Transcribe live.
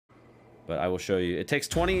But I will show you. It takes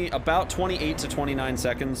about 28 to 29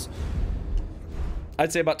 seconds.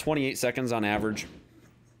 I'd say about 28 seconds on average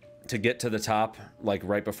to get to the top, like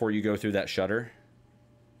right before you go through that shutter.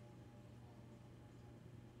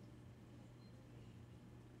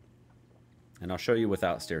 And I'll show you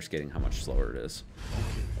without stair skating how much slower it is.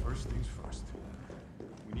 Okay, first things first.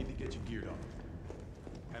 We need to get you geared up.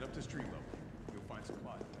 Head up to street level. You'll find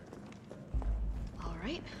supplies there. All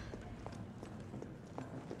right.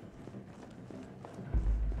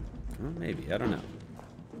 Well, maybe. I don't know.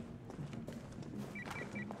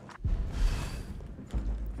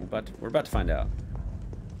 But we're about to find out.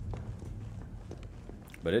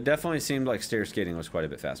 But it definitely seemed like stair skating was quite a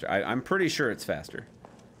bit faster. I'm pretty sure it's faster.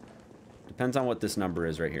 Depends on what this number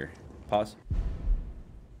is right here. Pause.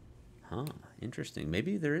 Huh, interesting.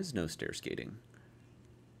 Maybe there is no stair skating.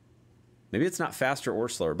 Maybe it's not faster or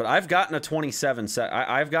slower, but I've gotten a 27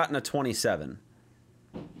 I've gotten a 27.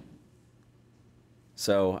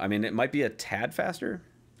 So, I mean, it might be a tad faster.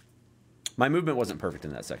 My movement wasn't perfect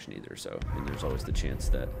in that section either, so I mean, there's always the chance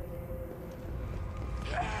that...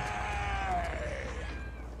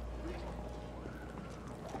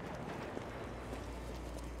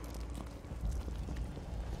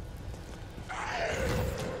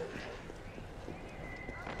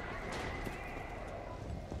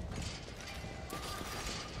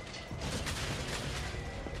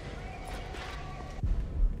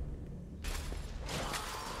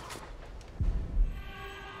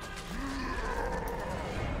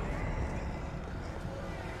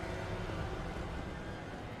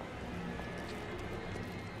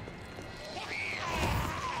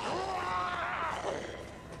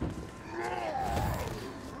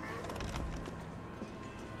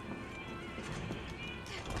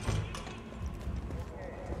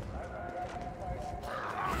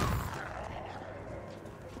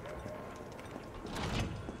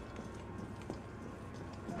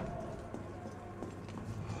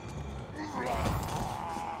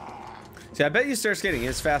 See, I bet you stair skating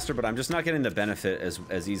is faster, but I'm just not getting the benefit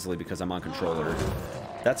as easily because I'm on controller.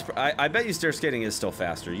 I bet you stair skating is still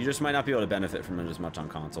faster. You just might not be able to benefit from it as much on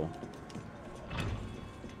console.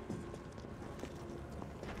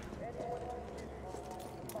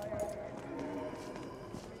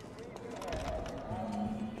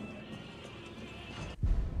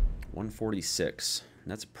 $146.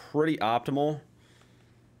 That's pretty optimal.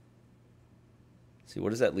 Let's see, what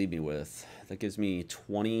does that leave me with? That gives me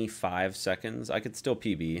 25 seconds. I could still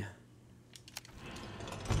PB.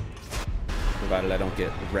 Provided I don't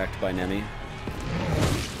get wrecked by Nemi.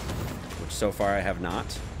 Which so far I have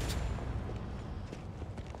not.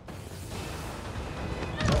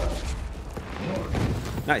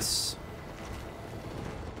 Nice.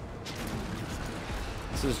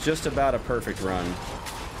 This is just about a perfect run.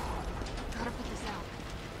 Gotta put this out.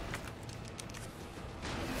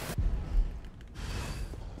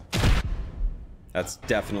 That's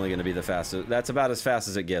definitely going to be the fastest. That's about as fast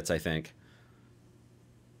as it gets, I think.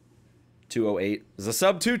 208 is a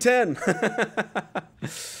sub 210.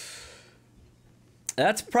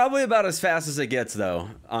 That's probably about as fast as it gets, though,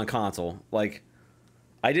 on console. Like,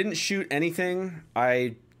 I didn't shoot anything.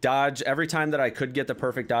 I dodged every time that I could get the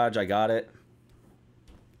perfect dodge. I got it.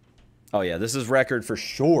 Oh yeah, this is record for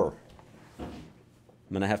sure. I'm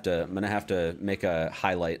gonna have to make a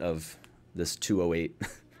highlight of this 208.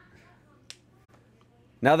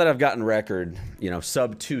 Now that I've gotten record, you know,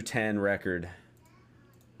 sub 210 record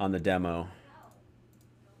on the demo.